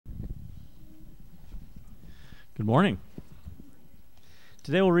Good morning.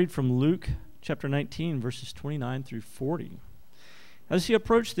 Today we'll read from Luke chapter 19, verses 29 through 40. As he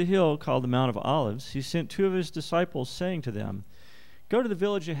approached the hill called the Mount of Olives, he sent two of his disciples, saying to them, "Go to the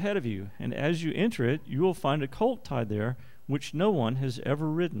village ahead of you, and as you enter it, you will find a colt tied there, which no one has ever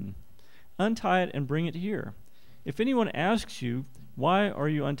ridden. Untie it and bring it here. If anyone asks you, 'Why are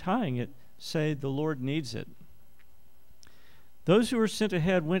you untying it?' say, 'The Lord needs it.'" Those who were sent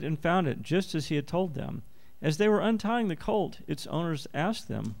ahead went and found it just as he had told them. As they were untying the colt, its owners asked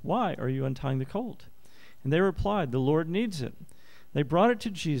them, "Why are you untying the colt?" And they replied, "The Lord needs it." They brought it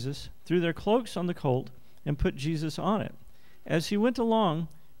to Jesus, threw their cloaks on the colt, and put Jesus on it. As he went along,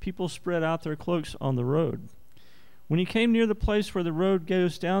 people spread out their cloaks on the road. When he came near the place where the road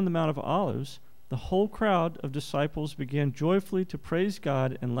goes down the Mount of Olives, the whole crowd of disciples began joyfully to praise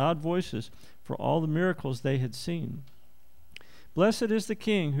God in loud voices for all the miracles they had seen. "Blessed is the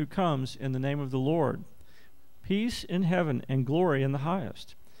King who comes in the name of the Lord. Peace in heaven and glory in the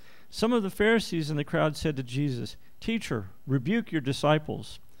highest." Some of the Pharisees in the crowd said to Jesus, "Teacher, rebuke your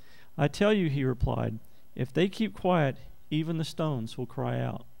disciples." "I tell you," he replied, "if they keep quiet, even the stones will cry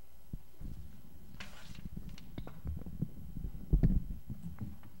out."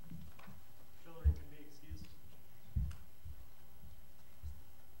 Children can be excused.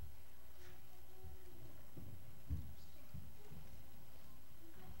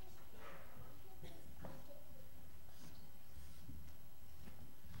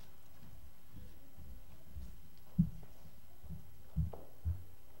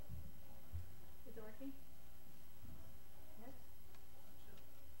 Is it working? Yes?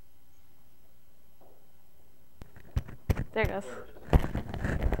 There it goes.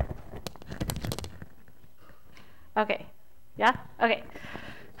 Okay. Yeah? Okay.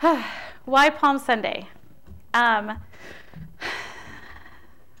 Why Palm Sunday? I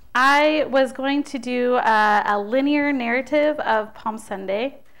was going to do a linear narrative of Palm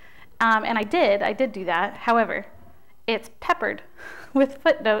Sunday, and I did do that. However, it's peppered with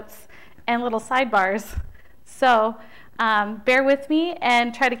footnotes and little sidebars. So bear with me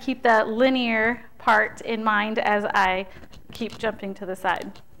and try to keep the linear part in mind as I keep jumping to the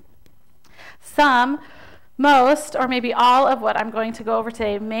side. Most, or maybe all of what I'm going to go over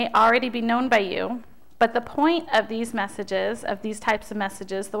today may already be known by you, but the point of these messages, of these types of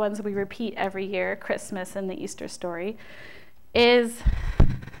messages, the ones we repeat every year, Christmas and the Easter story, is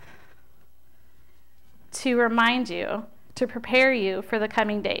to remind you, to prepare you for the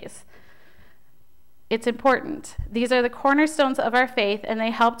coming days. It's important. These are the cornerstones of our faith, and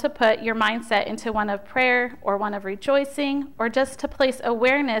they help to put your mindset into one of prayer or one of rejoicing, or just to place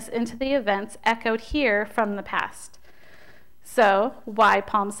awareness into the events echoed here from the past. So, why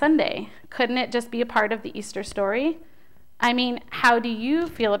Palm Sunday? Couldn't it just be a part of the Easter story? I mean, how do you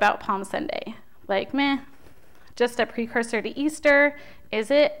feel about Palm Sunday? Like, meh, just a precursor to Easter?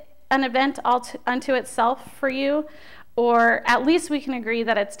 Is it an event unto itself for you? Or at least we can agree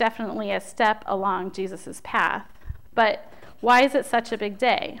that it's definitely a step along Jesus' path. But why is it such a big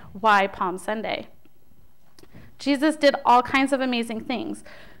day? Why Palm Sunday? Jesus did all kinds of amazing things,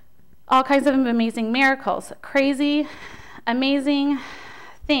 all kinds of amazing miracles, crazy, amazing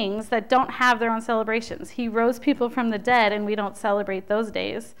things that don't have their own celebrations. He rose people from the dead, and we don't celebrate those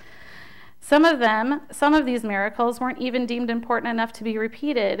days. Some of these miracles weren't even deemed important enough to be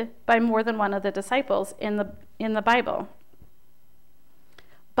repeated by more than one of the disciples in the Bible.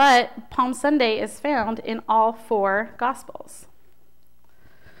 But Palm Sunday is found in all four Gospels.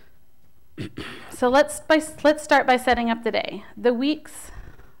 So let's start by setting up the day.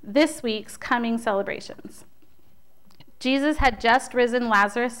 This week's coming celebrations. Jesus had just risen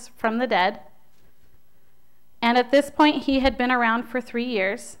Lazarus from the dead, and at this point he had been around for 3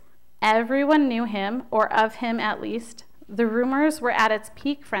 years. Everyone knew him, or of him at least. The rumors were at its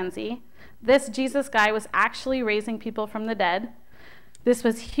peak frenzy. This Jesus guy was actually raising people from the dead. This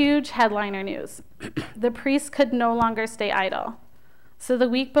was huge headliner news. The priests could no longer stay idle. So the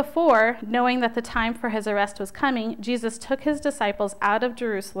week before, knowing that the time for his arrest was coming, Jesus took his disciples out of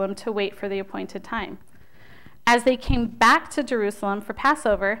Jerusalem to wait for the appointed time. As they came back to Jerusalem for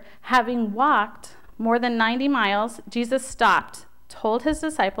Passover, having walked more than 90 miles, Jesus stopped, told his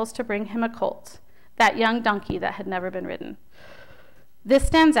disciples to bring him a colt, that young donkey that had never been ridden. This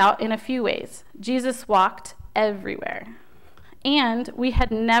stands out in a few ways. Jesus walked everywhere, and we had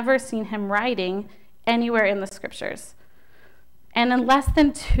never seen him riding anywhere in the scriptures. And in less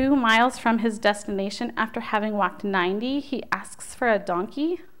than 2 miles from his destination, after having walked 90, he asks for a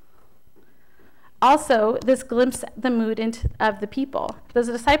donkey. Also, this glimpses the mood of the people. The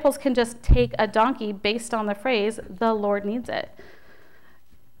disciples can just take a donkey based on the phrase, "The Lord needs it."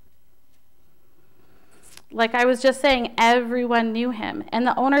 Like I was just saying, everyone knew him, and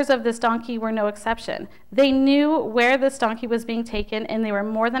the owners of this donkey were no exception. They knew where this donkey was being taken, and they were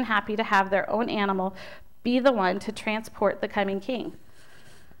more than happy to have their own animal be the one to transport the coming king.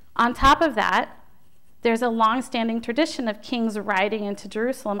 On top of that, there's a long-standing tradition of kings riding into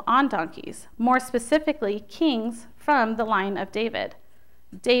Jerusalem on donkeys, more specifically, kings from the line of David.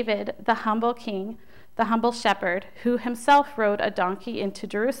 David, the humble king, the humble shepherd, who himself rode a donkey into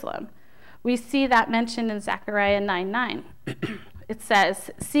Jerusalem. We see that mentioned in Zechariah 9:9. It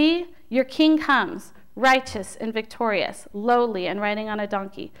says, "See, your king comes, righteous and victorious, lowly and riding on a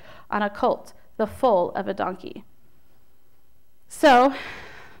donkey, on a colt, the foal of a donkey." So,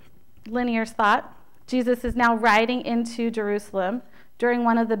 linear's thought, Jesus is now riding into Jerusalem during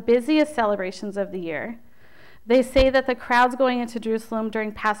one of the busiest celebrations of the year. They say that the crowds going into Jerusalem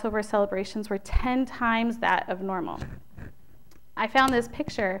during Passover celebrations were 10 times that of normal. I found this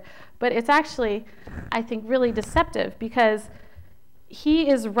picture, but it's actually, I think, really deceptive because he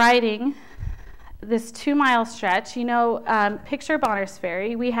is riding this 2-mile stretch. Picture Bonners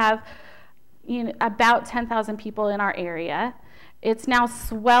Ferry. We have about 10,000 people in our area. It's now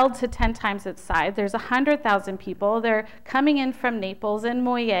swelled to 10 times its size. There's 100,000 people. They're coming in from Naples and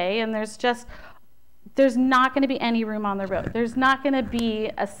Moyer, and there's not going to be any room on the road. There's not going to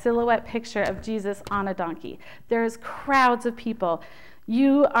be a silhouette picture of Jesus on a donkey. There's crowds of people.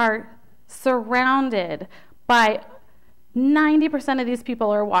 You are surrounded by 90% of these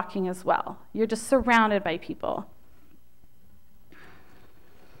people are walking as well. You're just surrounded by people.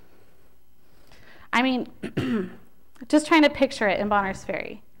 I mean, just trying to picture it in Bonners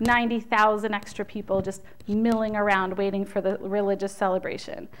Ferry. 90,000 extra people just milling around waiting for the religious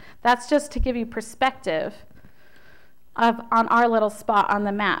celebration. That's just to give you perspective on our little spot on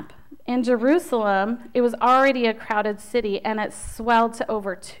the map. In Jerusalem, it was already a crowded city, and it swelled to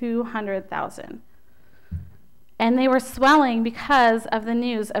over 200,000. And they were swelling because of the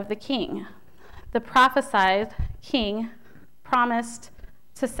news of the king. The prophesied king promised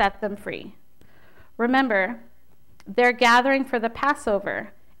to set them free. Remember, they're gathering for the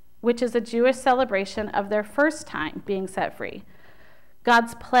Passover, which is a Jewish celebration of their first time being set free.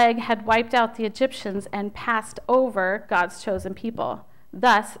 God's plague had wiped out the Egyptians and passed over God's chosen people,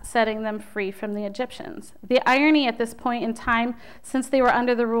 thus setting them free from the Egyptians. The irony at this point in time, since they were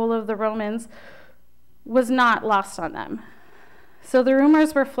under the rule of the Romans, was not lost on them. So the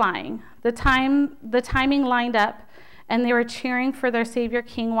rumors were flying. The timing lined up, and they were cheering for their Savior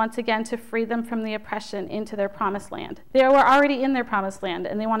King once again to free them from the oppression into their promised land. They were already in their promised land,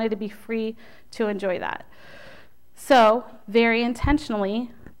 and they wanted to be free to enjoy that. So, very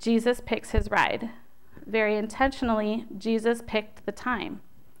intentionally, Jesus picks his ride. Very intentionally, Jesus picked the time.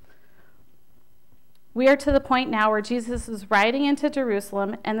 We are to the point now where Jesus is riding into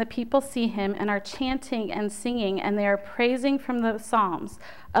Jerusalem, and the people see him and are chanting and singing, and they are praising from the Psalms,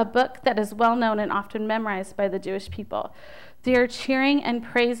 a book that is well known and often memorized by the Jewish people. They are cheering and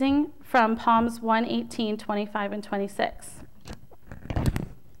praising from Psalms 118, 25, and 26.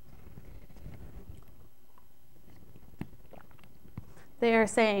 They are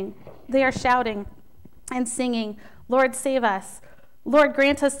shouting and singing, "Lord, save us. Lord,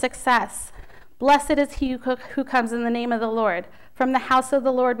 grant us success. Blessed is he who comes in the name of the Lord. From the house of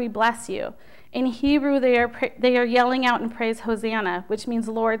the Lord we bless you." In Hebrew, they are yelling out in praise, Hosanna, which means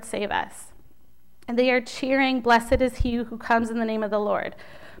Lord, save us. And they are cheering, "Blessed is he who comes in the name of the Lord.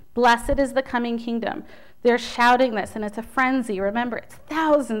 Blessed is the coming kingdom." They're shouting this, and it's a frenzy. Remember, it's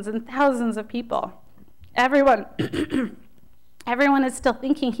thousands and thousands of people. Everyone is still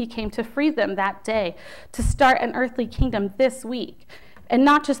thinking he came to free them that day, to start an earthly kingdom this week. And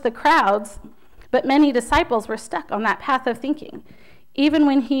not just the crowds, but many disciples were stuck on that path of thinking. Even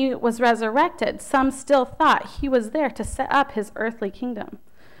when he was resurrected, some still thought he was there to set up his earthly kingdom.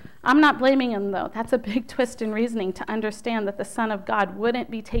 I'm not blaming him, though. That's a big twist in reasoning to understand that the Son of God wouldn't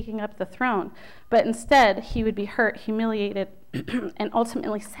be taking up the throne, but instead he would be hurt, humiliated, and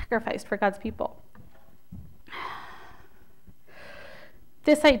ultimately sacrificed for God's people.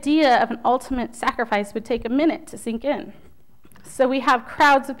 This idea of an ultimate sacrifice would take a minute to sink in. So we have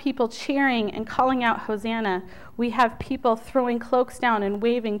crowds of people cheering and calling out Hosanna. We have people throwing cloaks down and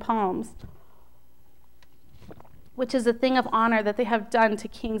waving palms, which is a thing of honor that they have done to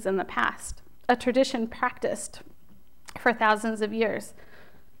kings in the past, a tradition practiced for thousands of years.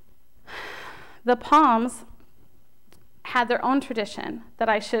 The palms had their own tradition that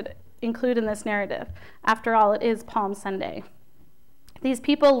I should include in this narrative. After all, it is Palm Sunday. These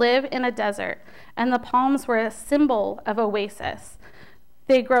people live in a desert, and the palms were a symbol of oasis.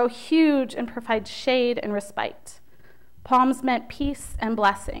 They grow huge and provide shade and respite. Palms meant peace and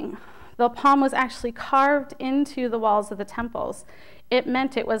blessing. The palm was actually carved into the walls of the temples. It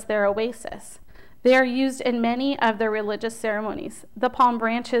meant it was their oasis. They are used in many of their religious ceremonies. The palm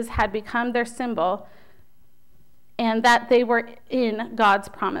branches had become their symbol, and that they were in God's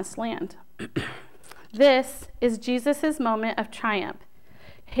promised land. This is Jesus' moment of triumph.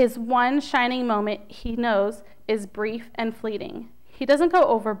 His one shining moment he knows is brief and fleeting. He doesn't go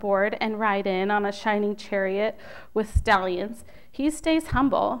overboard and ride in on a shining chariot with stallions. He stays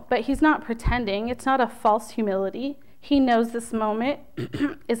humble, but he's not pretending. It's not a false humility. He knows this moment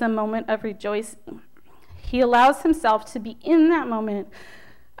is a moment of rejoicing. He allows himself to be in that moment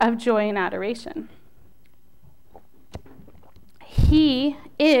of joy and adoration. He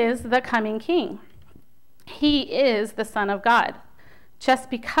is the coming king. He is the Son of God.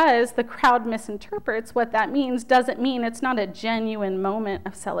 Just because the crowd misinterprets what that means doesn't mean it's not a genuine moment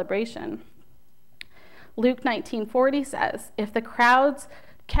of celebration. Luke 19:40 says, if the crowds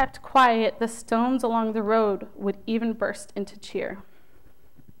kept quiet, the stones along the road would even burst into cheer.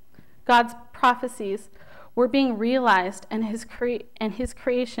 God's prophecies were being realized, and his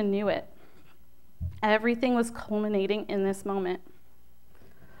creation knew it. Everything was culminating in this moment.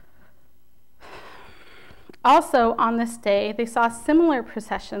 Also, on this day, they saw similar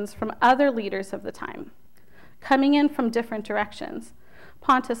processions from other leaders of the time, coming in from different directions.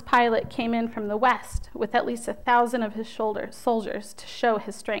 Pontius Pilate came in from the west with at least 1,000 of his soldiers to show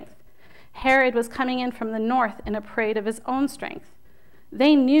his strength. Herod was coming in from the north in a parade of his own strength.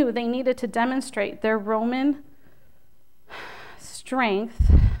 They knew they needed to demonstrate their Roman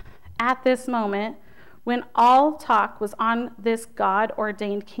strength at this moment when all talk was on this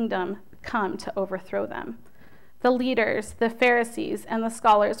God-ordained kingdom come to overthrow them. The leaders, the Pharisees, and the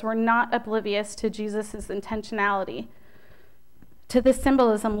scholars were not oblivious to Jesus' intentionality, to the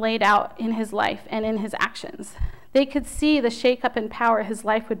symbolism laid out in his life and in his actions. They could see the shakeup in power his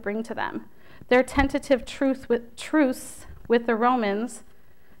life would bring to them. Their tentative truce with the Romans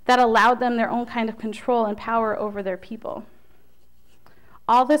that allowed them their own kind of control and power over their people.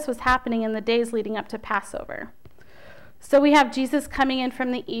 All this was happening in the days leading up to Passover. So we have Jesus coming in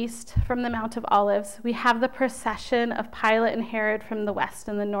from the east, from the Mount of Olives. We have the procession of Pilate and Herod from the west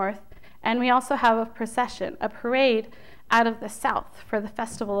and the north. And we also have a procession, a parade out of the south for the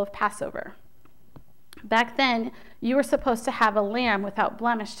festival of Passover. Back then, you were supposed to have a lamb without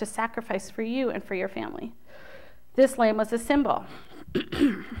blemish to sacrifice for you and for your family. This lamb was a symbol.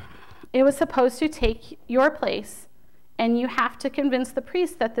 It was supposed to take your place, and you have to convince the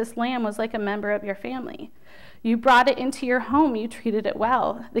priest that this lamb was like a member of your family. You brought it into your home, you treated it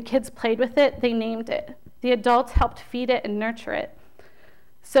well. The kids played with it, they named it. The adults helped feed it and nurture it.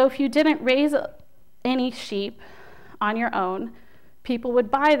 So if you didn't raise any sheep on your own, people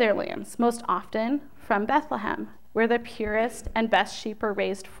would buy their lambs, most often from Bethlehem, where the purest and best sheep are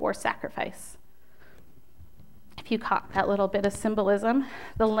raised for sacrifice. If you caught that little bit of symbolism,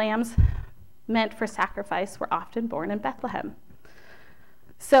 the lambs meant for sacrifice were often born in Bethlehem.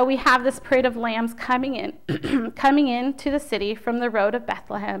 So we have this parade of lambs coming into the city from the road of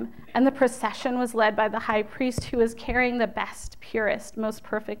Bethlehem, and the procession was led by the high priest, who was carrying the best, purest, most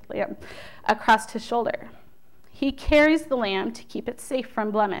perfect lamb across his shoulder. He carries the lamb to keep it safe from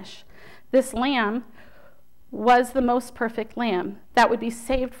blemish. This lamb was the most perfect lamb that would be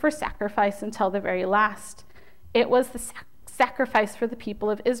saved for sacrifice until the very last. It was the sacrifice for the people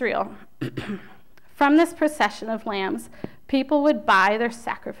of Israel. From this procession of lambs, people would buy their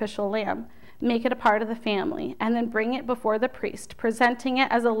sacrificial lamb, make it a part of the family, and then bring it before the priest, presenting it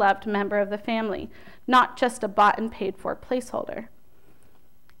as a loved member of the family, not just a bought and paid for placeholder.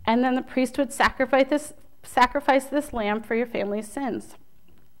 And then the priest would sacrifice this lamb for your family's sins.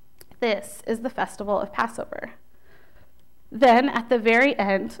 This is the festival of Passover. Then at the very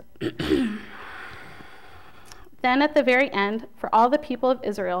end, for all the people of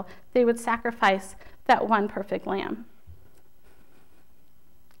Israel, they would sacrifice that one perfect lamb.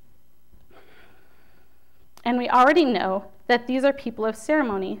 And we already know that these are people of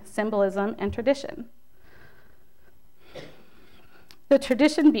ceremony, symbolism, and tradition. The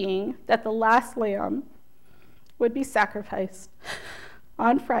tradition being that the last lamb would be sacrificed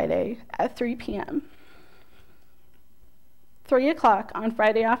on Friday at 3 p.m. 3 o'clock on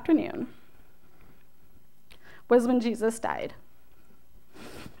Friday afternoon was when Jesus died.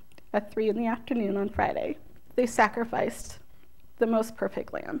 At 3 in the afternoon on Friday, they sacrificed the most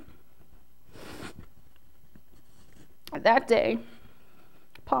perfect lamb. That day,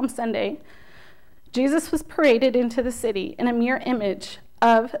 Palm Sunday, Jesus was paraded into the city in a mere image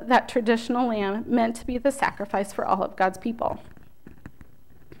of that traditional lamb meant to be the sacrifice for all of God's people.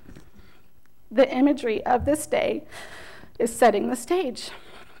 The imagery of this day is setting the stage.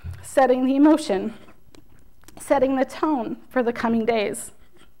 setting the emotion, setting the tone for the coming days.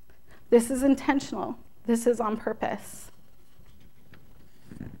 This is intentional. This is on purpose.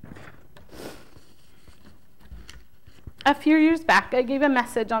 A few years back, I gave a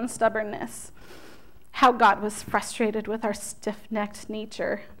message on stubbornness, how God was frustrated with our stiff-necked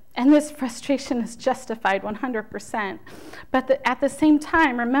nature. And this frustration is justified 100%. But at the same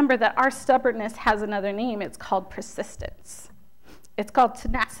time, remember that our stubbornness has another name. It's called persistence. It's called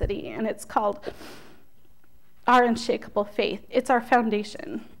tenacity, and it's called our unshakable faith. It's our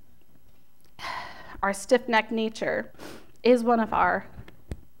foundation. Our stiff-necked nature is one of our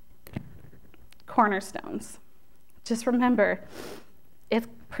cornerstones. Just remember, it's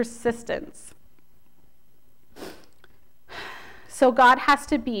persistence. So God has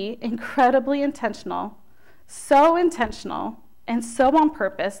to be incredibly intentional, and so on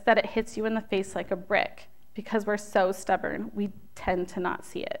purpose that it hits you in the face like a brick, because we're so stubborn, we tend to not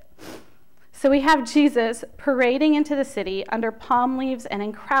see it. So we have Jesus parading into the city under palm leaves and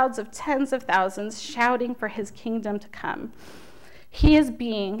in crowds of tens of thousands shouting for his kingdom to come. He is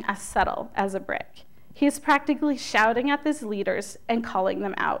being as subtle as a brick. He is practically shouting at his leaders and calling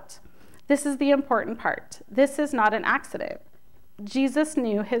them out. This is the important part. This is not an accident. Jesus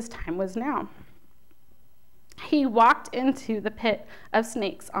knew his time was now. He walked into the pit of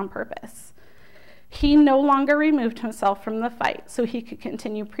snakes on purpose. He no longer removed himself from the fight so he could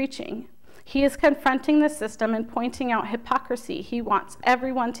continue preaching. He is confronting the system and pointing out hypocrisy. He wants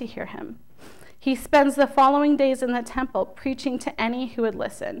everyone to hear him. He spends the following days in the temple preaching to any who would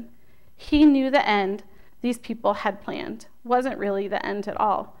listen. He knew the end these people had planned wasn't really the end at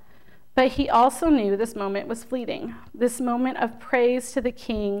all. But he also knew this moment was fleeting. This moment of praise to the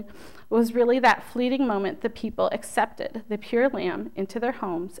king was really that fleeting moment the people accepted the pure lamb into their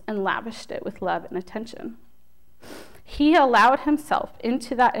homes and lavished it with love and attention. He allowed himself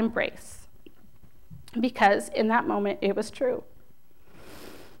into that embrace because in that moment it was true.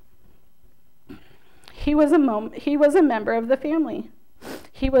 He was a member of the family.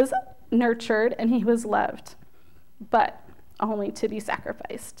 He was nurtured and he was loved, but only to be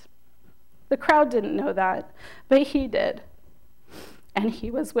sacrificed. The crowd didn't know that, but he did, and he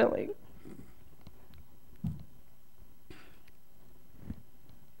was willing.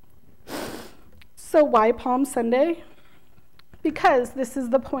 So why Palm Sunday? Because this is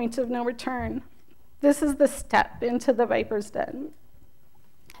the point of no return. This is the step into the viper's den.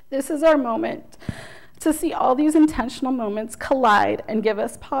 This is our moment to see all these intentional moments collide and give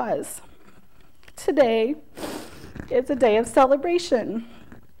us pause. Today is a day of celebration.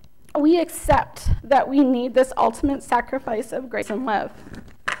 We accept that we need this ultimate sacrifice of grace and love.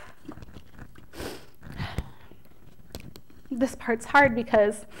 This part's hard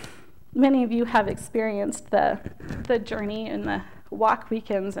because many of you have experienced the journey and the walk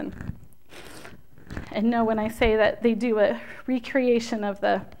weekends and know when I say that they do a recreation of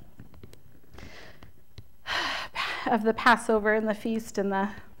the Passover and the feast and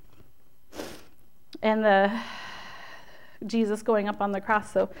the Jesus going up on the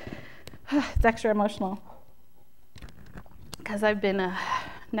cross. So it's extra emotional because I've been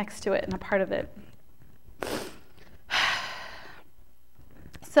next to it and a part of it.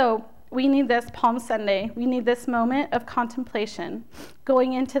 So we need this Palm Sunday. We need this moment of contemplation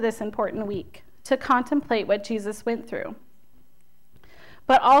going into this important week to contemplate what Jesus went through,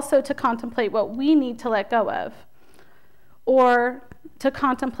 but also to contemplate what we need to let go of, or to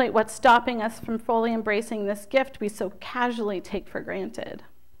contemplate what's stopping us from fully embracing this gift we so casually take for granted.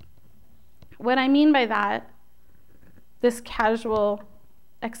 What I mean by that, this casual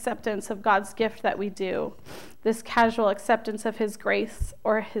acceptance of God's gift that we do, this casual acceptance of his grace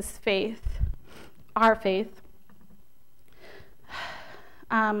or his faith, our faith.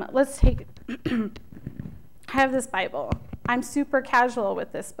 Let's take, I have this Bible. I'm super casual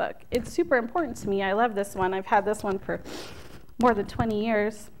with this book. It's super important to me. I love this one. I've had this one for more than 20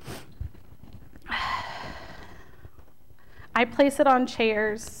 years. I place it on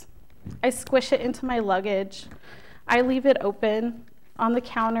chairs. I squish it into my luggage. I leave it open on the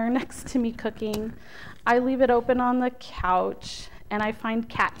counter next to me cooking. I leave it open on the couch, and I find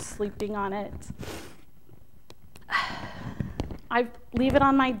cats sleeping on it. I leave it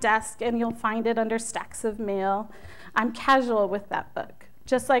on my desk, and you'll find it under stacks of mail. I'm casual with that book,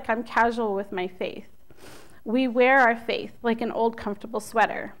 just like I'm casual with my faith. We wear our faith like an old comfortable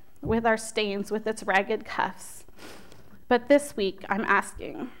sweater, with our stains, with its ragged cuffs. But this week, I'm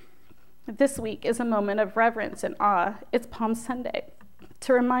asking. This week is a moment of reverence and awe. It's Palm Sunday,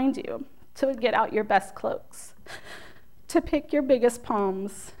 to remind you to get out your best cloaks, to pick your biggest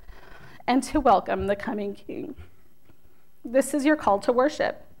palms, and to welcome the coming King. This is your call to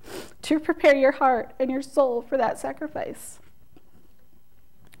worship. to prepare your heart and your soul for that sacrifice,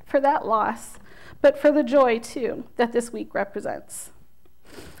 for that loss, but for the joy, too, that this week represents.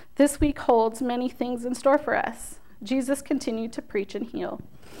 This week holds many things in store for us. Jesus continued to preach and heal.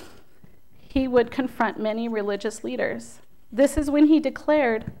 He would confront many religious leaders. This is when he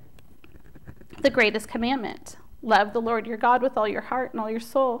declared the greatest commandment: love the Lord your God with all your heart and all your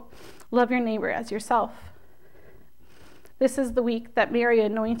soul. Love your neighbor as yourself. This is the week that Mary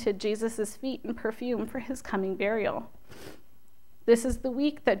anointed Jesus' feet in perfume for his coming burial. This is the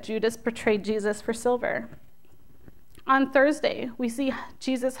week that Judas betrayed Jesus for silver. On Thursday, we see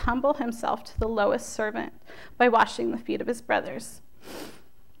Jesus humble himself to the lowest servant by washing the feet of his brothers.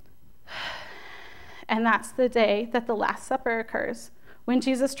 And that's the day that the Last Supper occurs, when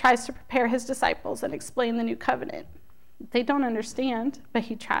Jesus tries to prepare his disciples and explain the new covenant. They don't understand, but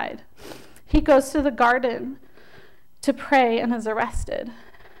he tried. He goes to the garden to pray and is arrested.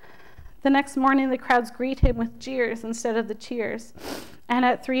 The next morning, the crowds greet him with jeers instead of the cheers. And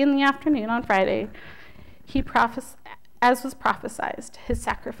at 3 p.m. on Friday, as was prophesied, his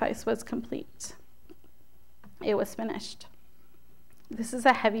sacrifice was complete. It was finished. This is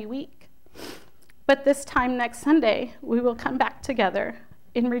a heavy week. But this time next Sunday, we will come back together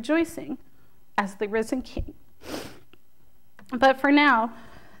in rejoicing as the risen King. But for now,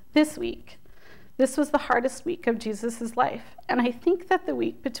 this week, this was the hardest week of Jesus' life. And I think that the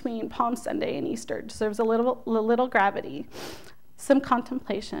week between Palm Sunday and Easter deserves a little gravity, some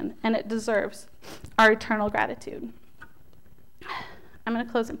contemplation, and it deserves our eternal gratitude. I'm going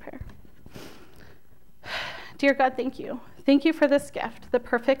to close in prayer. Dear God, thank you. Thank you for this gift, the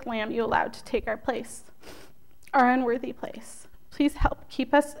perfect lamb you allowed to take our place, our unworthy place. Please help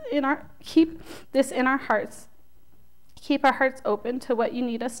keep this in our hearts. Keep our hearts open to what you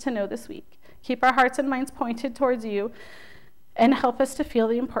need us to know this week. Keep our hearts and minds pointed towards you, and help us to feel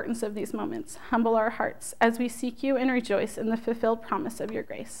the importance of these moments. Humble our hearts as we seek you and rejoice in the fulfilled promise of your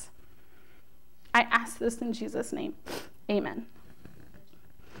grace. I ask this in Jesus' name. Amen.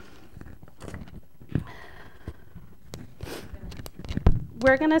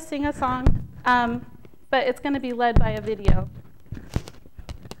 We're going to sing a song, but it's going to be led by a video.